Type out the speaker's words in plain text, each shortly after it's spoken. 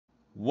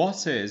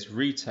What is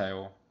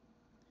retail?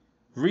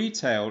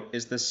 Retail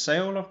is the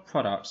sale of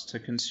products to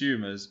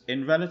consumers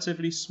in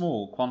relatively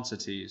small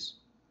quantities.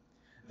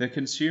 The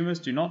consumers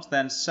do not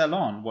then sell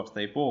on what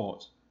they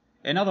bought.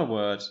 In other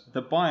words,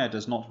 the buyer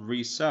does not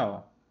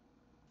resell.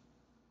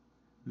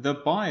 The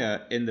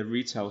buyer in the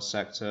retail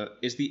sector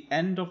is the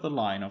end of the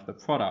line of the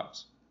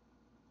product.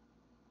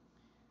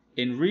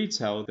 In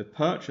retail, the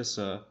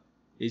purchaser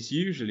is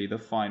usually the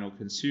final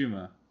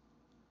consumer.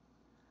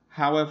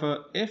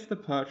 However, if the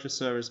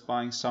purchaser is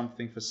buying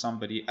something for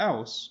somebody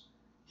else,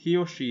 he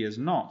or she is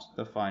not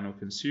the final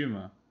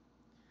consumer.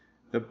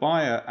 The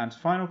buyer and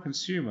final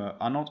consumer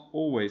are not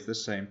always the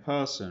same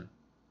person.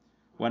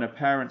 When a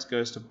parent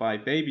goes to buy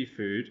baby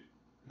food,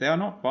 they are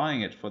not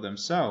buying it for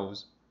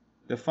themselves.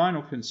 The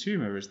final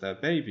consumer is their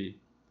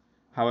baby.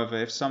 However,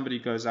 if somebody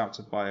goes out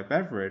to buy a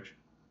beverage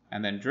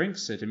and then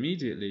drinks it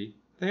immediately,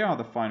 they are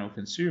the final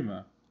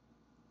consumer.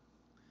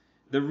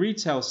 The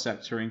retail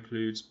sector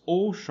includes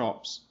all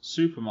shops,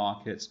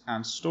 supermarkets,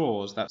 and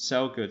stores that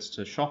sell goods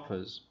to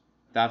shoppers,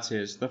 that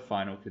is, the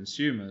final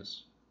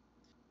consumers.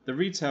 The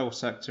retail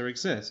sector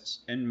exists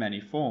in many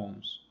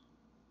forms.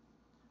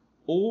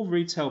 All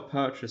retail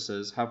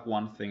purchasers have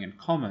one thing in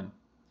common: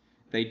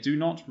 they do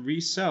not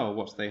resell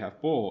what they have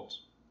bought.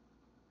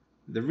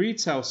 The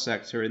retail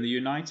sector in the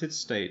United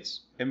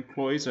States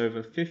employs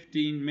over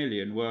 15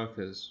 million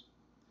workers.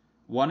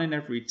 1 in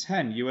every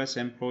 10 US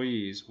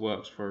employees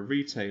works for a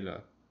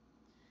retailer.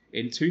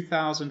 In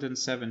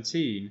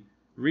 2017,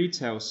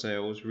 retail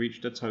sales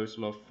reached a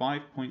total of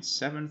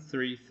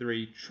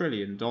 $5.733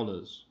 trillion.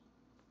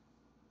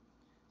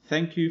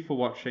 Thank you for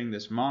watching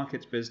this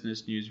Market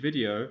Business News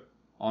video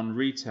on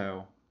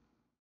retail.